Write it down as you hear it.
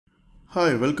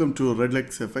Hi, welcome to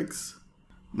RedLexFX.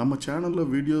 நம்ம சேனலில்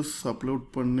videos upload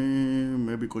பண்ணி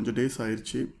மேபி கொஞ்சம் டேஸ்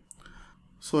ஆயிடுச்சு.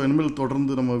 ஸோ இனிமேல்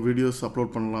தொடர்ந்து நம்ம வீடியோஸ்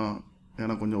அப்லோட் பண்ணலாம்,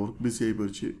 ஏன்னா கொஞ்சம் ஒர்க் பிஸி ஆகி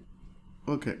போயிடுச்சு.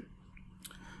 ஓகே,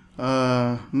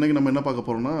 இன்றைக்கி நம்ம என்ன பார்க்க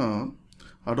போகிறோம்னா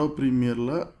Adobe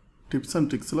Premiereல டிப்ஸ்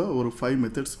அண்ட் ட்ரிக்ஸில் ஒரு 5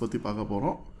 மெத்தட்ஸ் பற்றி பார்க்க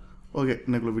போகிறோம். ஓகே,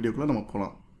 இன்றைக்குள்ள வீடியோக்குள்ளே நம்ம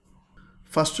போகலாம்.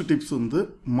 ஃபஸ்ட்டு டிப்ஸ் வந்து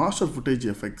master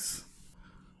footage effects.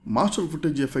 Master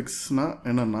footage எஃபெக்ட்ஸ்னால்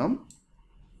என்னென்னா,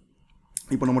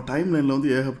 இப்போ நம்ம டைம் லைனில்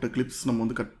வந்து ஏகப்பட்ட கிளிப்ஸ் நம்ம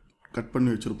வந்து கட் பண்ணி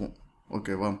வச்சுருப்போம்.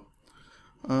 ஓகேவா?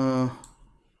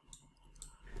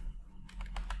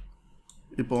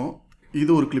 இப்போ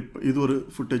இது ஒரு கிளிப், இது ஒரு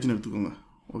ஃபுட்டேஜ்னு எடுத்துக்கோங்க.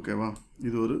 ஓகேவா?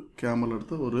 இது ஒரு கேமரா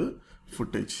எடுத்த ஒரு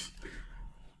ஃபுட்டேஜ்.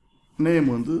 நேம்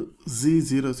வந்து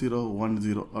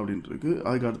Z0010 அப்படின்ட்டு இருக்குது.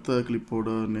 அதுக்கு அடுத்த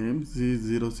கிளிப்போட நேம்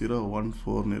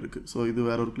Z0014ன்னு இருக்குது. ஸோ இது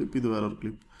வேற ஒரு கிளிப், இது வேற ஒரு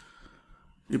கிளிப்.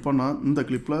 இப்போ நான் இந்த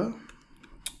கிளிப்பில்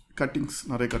கட்டிங்ஸ்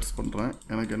நிறைய கட்ஸ் பண்ணுறேன்.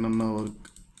 எனக்கு என்னென்ன ஒர்க்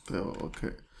தேவை. ஓகே,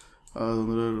 அது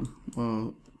வந்து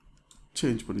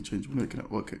சேஞ்ச் பண்ணி வைக்கிறேன்.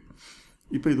 ஓகே,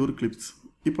 இப்போ இது ஒரு கிளிப்ஸ்.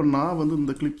 இப்போ நான் வந்து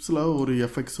இந்த கிளிப்ஸில் ஒரு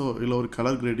எஃபெக்ட்ஸோ இல்லை ஒரு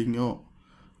கலர் கிரேடிங்கோ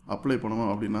அப்ளை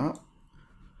பண்ணணும் அப்படின்னா,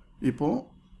 இப்போது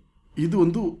இது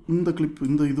வந்து இந்த கிளிப்,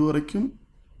 இது வரைக்கும்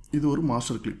இது ஒரு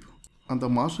மாஸ்டர் கிளிப். அந்த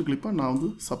மாஸ்டர் கிளிப்பை நான்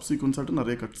வந்து சப்சீக்வன்ஸாட்டு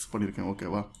நிறைய கட்ஸ் பண்ணியிருக்கேன்.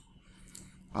 ஓகேவா?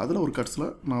 அதில் ஒரு கட்ஸில்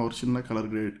நான் ஒரு சின்ன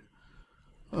கலர் கிரேட்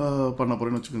பண்ண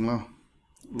போகிறேன்னு வச்சுக்கோங்களேன்.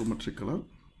 லூமெட்ரிக் கலர்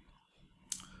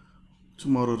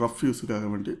சும்மா ஒரு ரஃப் யூஸுக்காக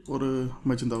வேண்டி ஒரு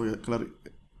மெஜந்தா கலர்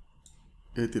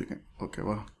ஏற்றிருக்கேன்.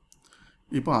 ஓகேவா?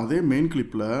 இப்போ அதே மெயின்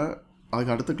கிளிப்பில்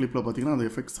அதுக்கு அடுத்த கிளிப்பில் பார்த்திங்கன்னா அந்த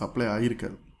எஃபெக்ட்ஸ் அப்ளை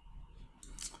ஆகியிருக்காது.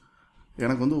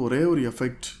 எனக்கு வந்து ஒரே ஒரு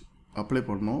எஃபெக்ட் அப்ளை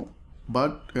பண்ணணும்.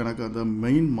 பட் எனக்கு அந்த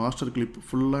மெயின் மாஸ்டர் கிளிப்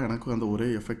ஃபுல்லாக எனக்கு அந்த ஒரே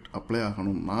எஃபெக்ட் அப்ளை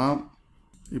ஆகணும்னா,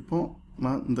 இப்போது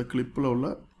நான் இந்த கிளிப்பில் உள்ள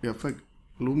எஃபெக்ட்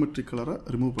லூமெட்ரிக் கலரை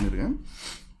ரிமூவ் பண்ணியிருக்கேன்.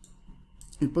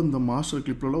 இப்போ இந்த மாஸ்டர்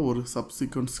கிளிப்பில் ஒரு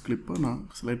சப்சீக்வன்ஸ் கிளிப்பை நான்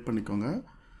செலக்ட் பண்ணிக்கோங்க.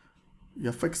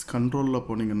 எஃபெக்ட்ஸ் கண்ட்ரோலில்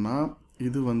போனீங்கன்னா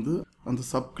இது வந்து அந்த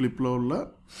சப் கிளிப்பில் உள்ள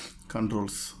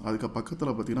கண்ட்ரோல்ஸ். அதுக்கு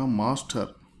பக்கத்தில் பார்த்தீங்கன்னா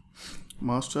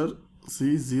மாஸ்டர்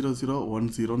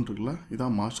Z0010 இருக்குல்ல,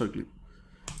 இதான் மாஸ்டர் கிளிப்.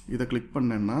 இதை கிளிக்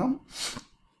பண்ணேன்னா,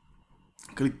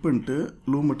 கிளிக் பண்ணிட்டு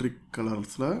லூமெட்ரிக்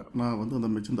கலர்ஸில் நான் வந்து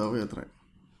அந்த மெஜந்தாவை ஏற்றுறேன்.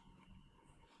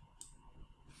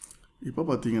 இப்போ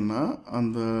பார்த்தீங்கன்னா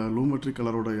அந்த லூமெட்ரிக்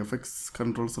கலரோட எஃபெக்ட்ஸ்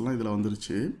கண்ட்ரோல்ஸ் எல்லாம் இதில்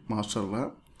வந்துருச்சு மாஸ்டரில்.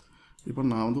 இப்போ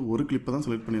நான் வந்து ஒரு கிளிப்பை தான்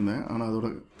செலக்ட் பண்ணியிருந்தேன், ஆனால் அதோட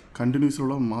கண்டினியூஸில்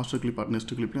உள்ள மாஸ்டர் கிளிப்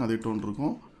நெக்ஸ்ட் கிளிப்லேயும் அதே டோன்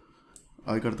இருக்கும்,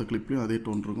 அதுக்கு அடுத்த கிளிப்லேயும் அதே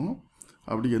டோன் இருக்கும்.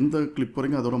 அப்படி எந்த கிளிப்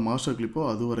வரைக்கும் அதோட மாஸ்டர் கிளிப்போ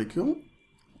அது வரைக்கும்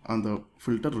அந்த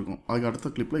ஃபில்டர் இருக்கும், அதுக்கு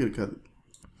அடுத்த கிளிப்பில் இருக்காது.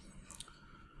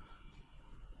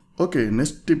 ஓகே,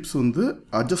 நெக்ஸ்ட் டிப்ஸ் வந்து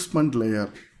அட்ஜஸ்ட்மெண்ட்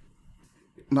லேயர்.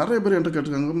 நிறைய பேர் என்கிட்ட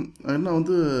கேட்டிருக்காங்க, என்ன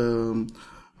வந்து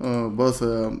பஸ்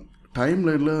டைம்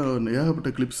லைனில் ஏகப்பட்ட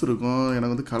கிளிப்ஸ் இருக்கும்,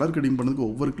 எனக்கு வந்து கலர் கட்டிங் பண்ணுறதுக்கு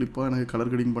ஒவ்வொரு கிளிப்பாக எனக்கு கலர்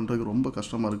கட்டிங் பண்ணுறதுக்கு ரொம்ப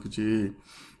கஷ்டமாக இருக்குச்சு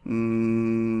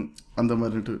அந்த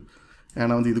மாதிரிட்டு.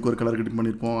 ஏன்னா வந்து இதுக்கு ஒரு கலர் கட்டிங்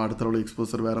பண்ணியிருப்போம், அடுத்த உள்ள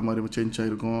எக்ஸ்போசர் வேறு மாதிரி சேஞ்ச்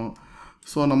ஆகிருக்கும்.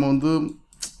 ஸோ நம்ம வந்து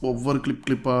ஒவ்வொரு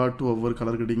கிளிப்பாட்டு ஒவ்வொரு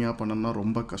கலர் கட்டிங்காக பண்ணோம்னா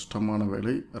ரொம்ப கஷ்டமான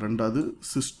வேலை. ரெண்டாவது,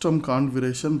 சிஸ்டம்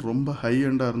கான்ஃபிகரேஷன் ரொம்ப ஹை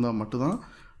எண்டாக இருந்தால் மட்டும்தான்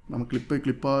நம்ம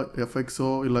கிளிப்பாக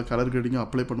எஃபெக்ட்ஸோ இல்லை கலர் கட்டிங்கோ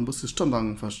அப்ளை பண்ணும்போது சிஸ்டம்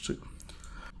தாங்க ஃபஸ்ட்டு.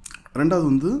 ரெண்டாவது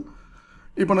வந்து,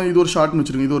 இப்போ நான் இது ஒரு ஷார்ட்னு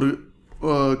வச்சுருக்கேன், இது ஒரு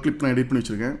கிளிப் நான் எடிட் பண்ணி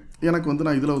வச்சுருக்கேன். எனக்கு வந்து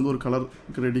நான் இதில் வந்து ஒரு கலர்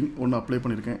கிரேடிங் ஒன்று அப்ளை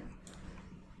பண்ணியிருக்கேன்.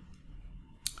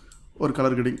 ஒரு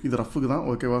கலர் கிரேடிங் இது ரஃபுக்கு தான்.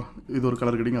 ஓகேவா? இது ஒரு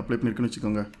கலர் கிரேடிங் அப்ளை பண்ணியிருக்கேன்னு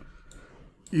வச்சுக்கோங்க.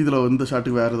 இதில் இந்த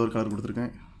ஷார்ட்டுக்கு வேறு ஏதோ ஒரு கலர்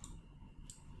கொடுத்துருக்கேன்,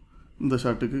 இந்த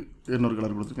ஷார்ட்டுக்கு இன்னொரு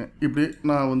கலர் கொடுத்துருக்கேன். இப்படி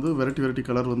நான் வந்து வெரைட்டி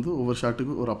கலர் வந்து ஒவ்வொரு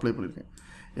ஷார்ட்டுக்கு ஒரு அப்ளை பண்ணியிருக்கேன்.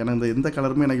 ஏன்னா இந்த எந்த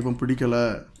கலருமே எனக்கு இப்போ பிடிக்கலை,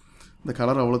 இந்த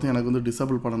கலர் அவ்வளோத்தையும் எனக்கு வந்து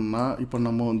டிசபிள் பண்ணணும்னா, இப்போ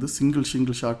நம்ம வந்து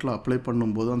சிங்கிள் ஷாட்டில் அப்ளை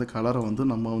பண்ணும்போது அந்த கலரை வந்து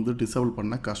நம்ம வந்து டிசபிள்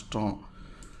பண்ண கஷ்டம்.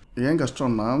 ஏன்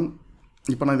கஷ்டம்னா,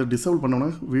 இப்போ நான் இதை டிசபிள் பண்ணோன்னா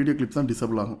வீடியோ கிளிப் தான்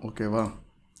டிசபிள் ஆகும். ஓகேவா?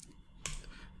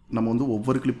 நம்ம வந்து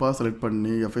ஒவ்வொரு கிளிப்பாக செலக்ட்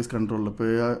பண்ணி எஃபெக்ட்ஸ் கண்ட்ரோலில்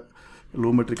போய்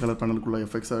லூமெட்ரிக் கலர் பேனலுக்குள்ளே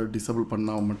எஃபெக்ட்ஸை டிசபிள்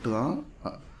பண்ணால் மட்டும்தான்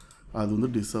அது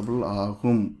வந்து டிசபிள்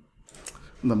ஆகும்.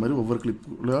 இந்த மாதிரி ஒவ்வொரு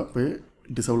கிளிப்பில் போய்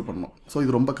டிசபிள் பண்ணணும். ஸோ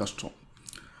இது ரொம்ப கஷ்டம்.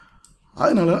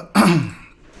 அதனால்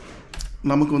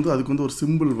நமக்கு வந்து அதுக்கு வந்து ஒரு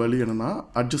சிம்பிள் வழி என்னென்னா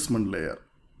அட்ஜஸ்ட்மெண்ட் லேயர்.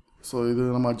 ஸோ இது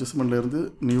நம்ம அட்ஜஸ்ட்மெண்ட் லேயர் வந்து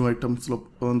நியூ ஐட்டம்ஸில்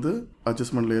வந்து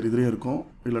அட்ஜஸ்ட்மெண்ட் லேயர் இதுலேயும் இருக்கும்,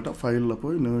 இல்லாட்டா ஃபைலில்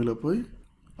போய் நியூவில் போய்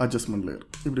அட்ஜஸ்ட்மெண்ட் லேயர்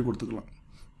இப்படி கொடுத்துக்கலாம்.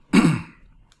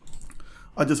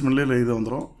 அட்ஜஸ்ட்மெண்ட் லேயர் இதை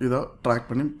வந்துடும். இதை ட்ராக்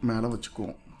பண்ணி மேலே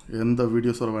வச்சுக்குவோம். எந்த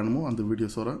வீடியோஸோட வேணுமோ அந்த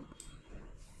வீடியோஸோட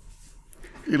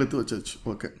இழுத்து வச்சாச்சு.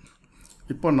 ஓகே,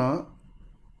 இப்போ நான்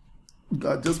இந்த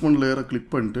அட்ஜஸ்ட்மெண்ட் லேயரை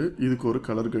கிளிக் பண்ணிட்டு இதுக்கு ஒரு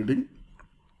கலர் கிரேடிங்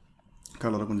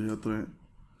கலரை கொஞ்சம் ஏற்றுவேன்.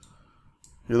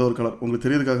 ஏதோ ஒரு கலர் உங்களுக்கு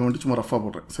தெரியறதுக்காக வேண்டி சும்மா ரஃபாக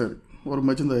போடுறேன். சரி, ஒரு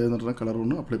மெஜந்தா கலர்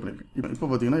ஒன்று அப்ளை பண்ணியிருக்கேன். இப்போ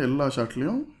பார்த்தீங்கன்னா எல்லா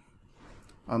ஷார்ட்லேயும்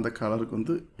அந்த கலருக்கு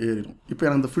வந்து ஏறிடும். இப்போ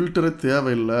எனக்கு அந்த ஃபில்டரே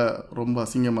தேவையில்லை, ரொம்ப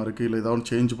அசிங்கமாக இருக்குது, இல்லை ஏதாவது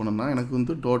சேஞ்ச் பண்ணணும்னா எனக்கு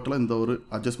வந்து டோட்டலாக இந்த ஒரு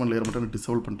அட்ஜஸ்ட்மெண்ட் லேயர் மட்டும்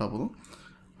டிசேபிள் பண்ணிட்டா போதும்.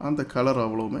 அந்த கலர்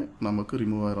அவ்வளோவுமே நமக்கு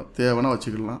ரிமூவ் ஆகிடும். தேவைன்னா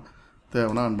வச்சுக்கலாம்,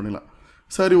 தேவைன்னா ஆன் பண்ணிடலாம்.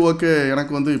 சரி, ஓகே.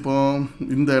 எனக்கு வந்து இப்போ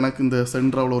எனக்கு இந்த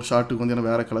சென்டராவில் ஒரு ஷார்ட்டுக்கு வந்து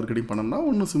எனக்கு வேறு கலர் கட்டிங் பண்ணோம்னா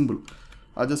ஒன்றும் சிம்பிள்,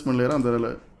 அட்ஜஸ்ட்மெண்ட் லேயரை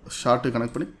அந்த ஷார்ட்டு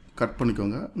கனெக்ட் பண்ணி கட்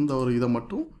பண்ணிக்கோங்க. இந்த ஒரு இதை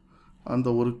மட்டும், அந்த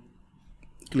ஒரு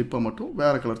கிளிப்பை மட்டும்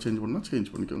வேறு கலர் சேஞ்ச் பண்ணால்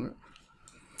சேஞ்ச் பண்ணிக்கோங்க.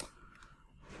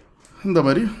 இந்த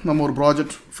மாதிரி நம்ம ஒரு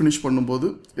ப்ராஜெக்ட் ஃபினிஷ் பண்ணும்போது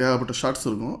ஏகப்பட்ட ஷார்ட்ஸ்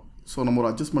இருக்கும். ஸோ நம்ம ஒரு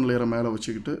அட்ஜஸ்ட்மெண்ட் லேயரை மேலே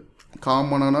வச்சுக்கிட்டு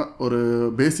காமனான ஒரு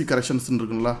பேசிக் கரெக்ஷன்ஸ்ன்னு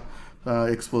இருக்குங்களா,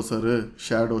 எக்ஸ்போசரு,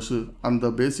 ஷேடோஸு,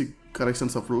 அந்த பேசிக்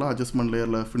கரெக்ஷன்ஸை ஃபுல்லாக அட்ஜஸ்ட்மெண்ட்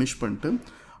லேயரில் ஃபினிஷ் பண்ணிட்டு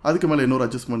அதுக்கு மேலே இன்னொரு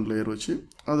அட்ஜஸ்ட்மெண்ட் லேயர் வச்சு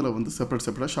அதில் வந்து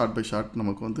செப்பரேட்டாக ஷார்ட் பை ஷார்ட்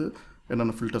நமக்கு வந்து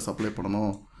என்னென்ன ஃபில்டர்ஸ் அப்ளை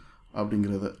பண்ணணும்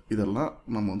அப்படிங்கிறத இதெல்லாம்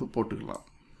நம்ம வந்து போட்டுக்கலாம்.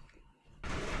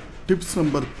 டிப்ஸ்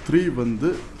நம்பர் 3 வந்து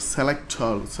செலக்ட்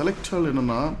ஆல். செலக்ட் ஆல்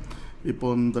என்னென்னா, இப்போ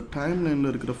இந்த டைம்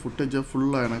லைனில் இருக்கிற ஃபுட்டேஜை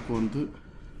ஃபுல்லாக எனக்கு வந்து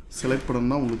செலக்ட்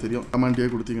பண்ணணும்னா உங்களுக்கு தெரியும்,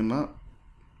 கமாண்டே கொடுத்தீங்கன்னா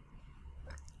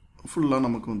ஃபுல்லாக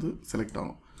நமக்கு வந்து செலக்ட்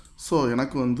ஆகும். ஸோ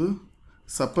எனக்கு வந்து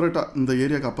செப்பரேட்டாக இந்த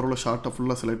ஏரியாவுக்கு அப்புறம் உள்ள ஷார்ட்டை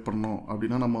ஃபுல்லாக செலக்ட் பண்ணணும்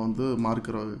அப்படின்னா நம்ம வந்து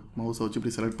மார்க்கர் மவுஸை வச்சு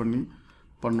இப்படி செலக்ட் பண்ணி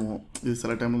பண்ணுவோம். இது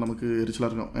சில டைமில் நமக்கு எரிச்சலாக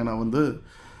இருக்கும். ஏன்னா வந்து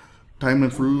டைம்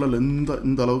லைன் ஃபுல்லாக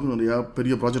இந்த அளவுக்கு நிறையா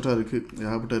பெரிய ப்ராஜெக்டாக இருக்குது,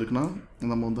 ஏகப்பட்ட இருக்குன்னா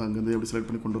நம்ம வந்து அங்கேருந்து எப்படி செலக்ட்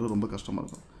பண்ணி கொண்டு வர ரொம்ப கஷ்டமாக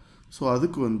இருக்கும். ஸோ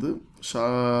அதுக்கு வந்து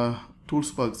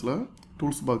டூல்ஸ்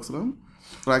பாக்ஸில்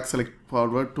track select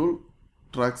forward tool,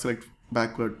 track select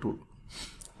backward tool,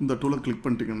 இந்த டூலை கிளிக்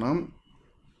பண்ணிட்டீங்கன்னா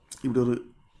இப்படி ஒரு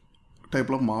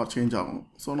டைப்பில் சேஞ்ச் ஆகும்.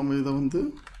 ஸோ நம்ம இதை வந்து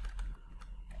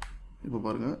இப்போ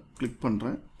பாருங்கள், கிளிக்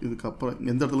பண்ணுறேன். இதுக்கப்புறம்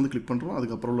எந்த இடத்துல வந்து கிளிக் பண்ணுறோம்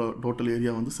அதுக்கப்புறம் உள்ள டோட்டல்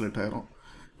ஏரியா வந்து செலக்ட் ஆகிரும்.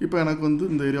 இப்போ எனக்கு வந்து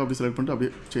இந்த ஏரியா அப்படி செலக்ட் பண்ணிட்டு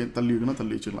அப்படியே தள்ளி வைக்கணும்,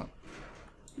 தள்ளி வச்சுக்கலாம்,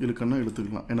 இழுக்கன்னா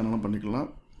இழுத்துக்கலாம், என்னென்னாலும் பண்ணிக்கலாம்.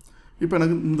 இப்போ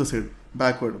எனக்கு இந்த சைடு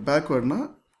பேக்வேர்டுனா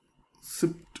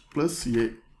ஷிஃப்ட் ப்ளஸ் ஏ,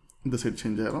 இந்த சைடு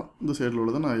சேஞ்ச் ஆகிடும். இந்த சைடில்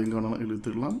உள்ளதை நான் எங்கே வேணாலும்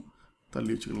இழுத்துக்கலாம்,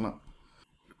 தள்ளி வச்சுக்கலாம்.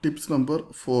 Tips number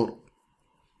 4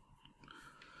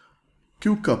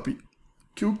 Q copy.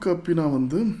 Q காப்பினா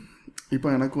வந்து இப்போ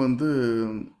எனக்கு வந்து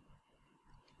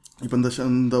இப்போ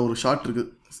இந்த ஒரு ஷார்ட் இருக்குது,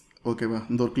 ஓகேவா,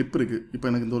 இந்த ஒரு கிளிப் இருக்குது. இப்போ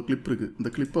எனக்கு இந்த ஒரு கிளிப் இருக்குது. இந்த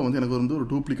கிளிப்பை வந்து எனக்கு வந்து ஒரு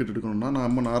டூப்ளிகேட் எடுக்கணும்னா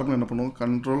நம்ம நார்மலாக என்ன பண்ணுவோம்,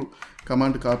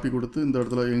 கமாண்ட் காப்பி கொடுத்து இந்த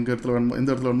இடத்துல எந்த இடத்துல வேணுமோ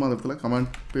அந்த இடத்துல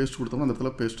கமாண்ட் பேஸ்ட் கொடுத்தோம்னா அந்த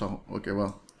இடத்துல பேஸ்ட் ஆகும். ஓகேவா,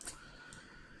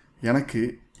 எனக்கு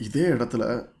இதே இடத்துல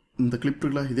இந்த கிளிப்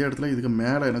இருக்குல்ல, இதே இடத்துல இதுக்கு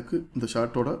மேலே எனக்கு இந்த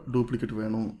ஷார்ட்டோட டூப்ளிகேட்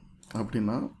வேணும்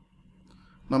அப்படின்னா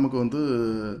நமக்கு வந்து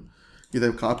இதை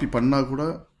காப்பி பண்ணால் கூட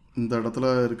இந்த இடத்துல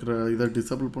இருக்கிற இதை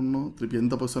டிசேபிள் பண்ணணும், திருப்பி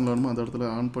எந்த பொசிஷனில் வேணுமோ அந்த இடத்துல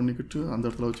ஆன் பண்ணிக்கிட்டு அந்த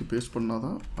இடத்துல வச்சு பேஸ்ட் பண்ணால்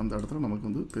தான் அந்த இடத்துல நமக்கு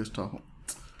வந்து பேஸ்ட் ஆகும்.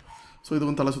 ஸோ இது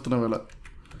வந்து தலை சுற்றின வேலை.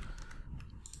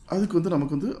 அதுக்கு வந்து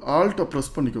நமக்கு வந்து ஆல்ட்டை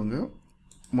ப்ரெஸ் பண்ணிக்கோங்க,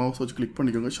 மவுஸ் வச்சு கிளிக்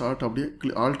பண்ணிக்கோங்க, ஷார்ட் அப்படியே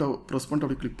ஆல்ட்டை ப்ரெஸ் பண்ணிட்டு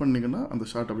அப்படியே கிளிக் பண்ணிங்கன்னா அந்த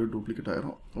ஷார்ட் அப்படியே டூப்ளிகேட்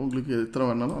ஆகிரும். உங்களுக்கு எத்தனை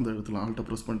வேணாலும் அந்த இடத்துல ஆல்ட்டை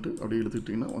ப்ரெஸ் பண்ணிட்டு அப்படியே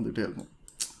எடுத்துக்கிட்டிங்கன்னா வந்துகிட்டே இருக்கும்.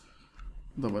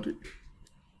 இந்த மாதிரி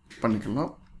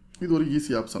பண்ணிக்கலாம். இது ஒரு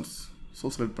ஈஸி ஆப்ஷன்ஸ்.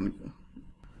 ஸோ செலக்ட் பண்ணிக்கோங்க.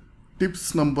 டிப்ஸ்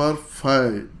நம்பர்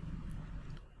 5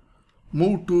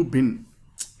 மூவ் டு பின்.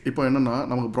 இப்போ என்னென்னா,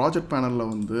 நமக்கு ப்ராஜெக்ட்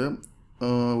பேனலில் வந்து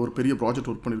ஒரு பெரிய ப்ராஜெக்ட்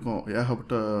ஒர்க் பண்ணியிருக்கோம்,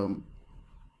 ஏகப்பட்ட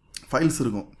ஃபைல்ஸ்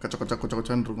இருக்கும்,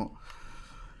 கொச்சான்னு இருக்கும்.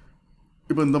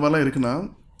 இப்போ இந்த மாதிரிலாம் இருக்குன்னா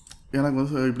எனக்கு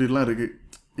வந்து இப்படிலாம் இருக்குது,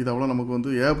 இது அவ்வளோ நமக்கு வந்து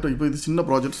ஏகப்பட்ட, இப்போ இது சின்ன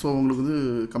ப்ராஜெக்ட், ஸோ உங்களுக்கு வந்து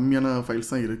கம்மியான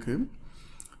ஃபைல்ஸ் தான் இருக்குது.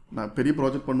 நான் பெரிய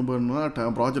ப்ராஜெக்ட் பண்ணும்போதுனா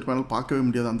ப்ராஜெக்ட் பேனல் பார்க்கவே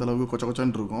முடியாது, அந்தளவுக்கு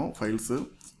கொச்சான்னு இருக்கும் ஃபைல்ஸு.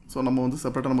 ஸோ நம்ம வந்து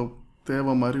செப்பரேட்டாக நம்ம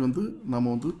தேவை மாதிரி வந்து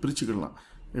நம்ம வந்து பிரிச்சுக்கிடலாம்.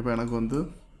 இப்போ எனக்கு வந்து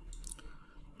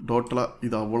டோட்டலாக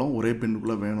இது அவ்வளோ ஒரே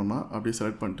பின்னுக்குள்ளே வேணும்னா அப்படியே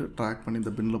செலக்ட் பண்ணிட்டு ட்ராக் பண்ணி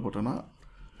இந்த பின்னில் போட்டோன்னா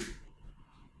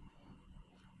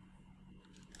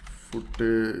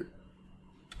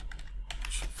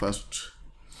ஃபர்ஸ்ட்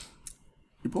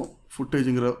இப்போது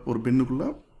ஃபுட்டேஜுங்கிற ஒரு பின்னுக்குள்ளே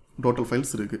டோட்டல்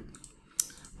ஃபைல்ஸ் இருக்குது.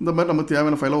 இந்த மாதிரி நம்ம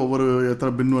தேவையான ஃபைலை ஒவ்வொரு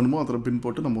எத்தனை பின் வேணுமோ அத்தனை பின்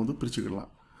போட்டு நம்ம வந்து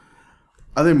பிரிச்சுக்கிடலாம்.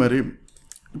 அதே மாதிரி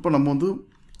இப்போ நம்ம வந்து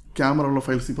கேமராவில்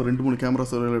ஃபைல்ஸ் இப்போ 2-3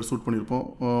 கேமராஸ் ஷூட் பண்ணியிருப்போம்,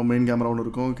 மெயின் கேமரா ஒன்று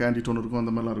இருக்கும், கேண்டிட் ஒன்று இருக்கும்,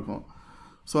 அந்த மாதிரிலாம் இருக்கும்.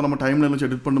 ஸோ நம்ம டைம் லைன் வச்சு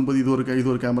எடிட் பண்ணும்போது இது ஒரு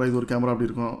கேமரா அப்படி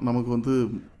இருக்கும். நமக்கு வந்து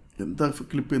எந்த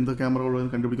கிளிப்பு எந்த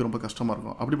கேமராவில் கண்டுபிடிக்க ரொம்ப கஷ்டமாக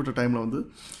இருக்கும். அப்படிப்பட்ட டைமில் வந்து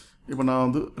இப்போ நான்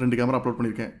வந்து 2 கேமரா அப்லோட்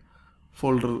பண்ணியிருக்கேன்.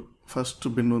 ஃபோல்டர்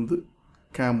ஃபஸ்ட்டு பின் வந்து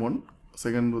cam 1,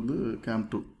 செகண்ட் வந்து cam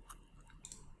 2.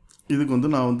 இதுக்கு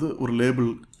வந்து நான் வந்து ஒரு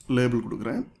லேபிள்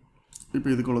கொடுக்குறேன். இப்போ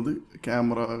இதுக்கு வந்து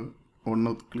கேமரா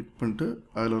 1 கிளிக் பண்ணிட்டு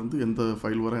அதில் எந்த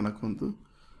ஃபைல் வர எனக்கு வந்து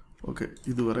ஓகே,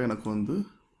 இது வரை எனக்கு வந்து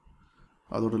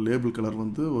அதோட லேபிள் கலர்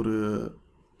வந்து ஒரு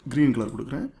க்ரீன் கலர்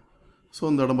கொடுக்குறேன். ஸோ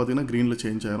இந்த இடம் பார்த்திங்கன்னா க்ரீனில்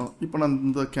சேஞ்ச் ஆகிரும். இப்போ நான்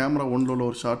இந்த கேமரா 1 உள்ள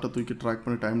ஒரு ஷார்ட்டை தூக்கி ட்ராக்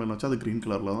பண்ணி டைமில் வச்சா அது க்ரீன்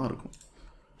கலரில் தான் இருக்கும்.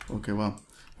 ஓகேவா,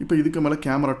 இப்போ இதுக்கு மேலே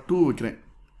கேமரா 2 வைக்கிறேன்.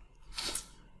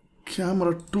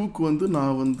 கேமரா 2க்கு வந்து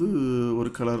நான் வந்து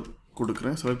ஒரு கலர்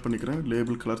கொடுக்குறேன், செலக்ட் பண்ணிக்கிறேன்,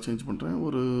 லேபிள் கலர் சேஞ்ச் பண்ணுறேன்,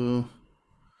 ஒரு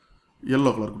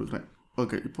எல்லோ கலர் கொடுக்குறேன்.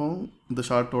 ஓகே, இப்போ இந்த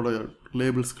ஷார்ட்டோட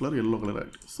லேபிள்ஸ் கலர் எல்லோ கலர்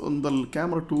ஆகிடுச்சு. ஸோ இந்த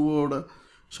கேமரா 2ஓட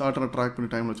ஷார்ட்டை நான் ட்ராக் பண்ணி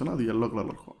டைமில் வச்சோன்னா அது எல்லோ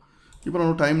கலரில் இருக்கும். இப்போ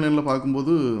நம்ம டைம் லைனில்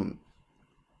பார்க்கும்போது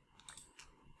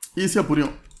ஈஸியாக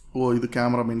புரியும். ஓ, இது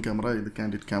கேமரா, மெயின் கேமரா, இது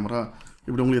கேண்டிட் கேமரா,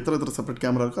 இப்படி உங்களுக்கு எத்தனை செப்பரேட்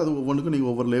கேமரா இருக்கோ அது ஒவ்வொன்றுக்கும்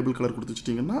நீங்கள் ஒவ்வொரு லேபிள் கலர் கொடுத்து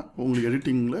வச்சிட்டிங்கன்னா உங்களுக்கு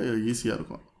எடிட்டிங்கில் ஈஸியாக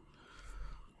இருக்கும்.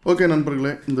 ஓகே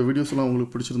நண்பர்களே, இந்த வீடியோஸ்லாம்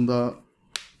உங்களுக்கு பிடிச்சிருந்தா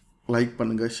லைக்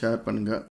பண்ணுங்கள், ஷேர் பண்ணுங்கள்.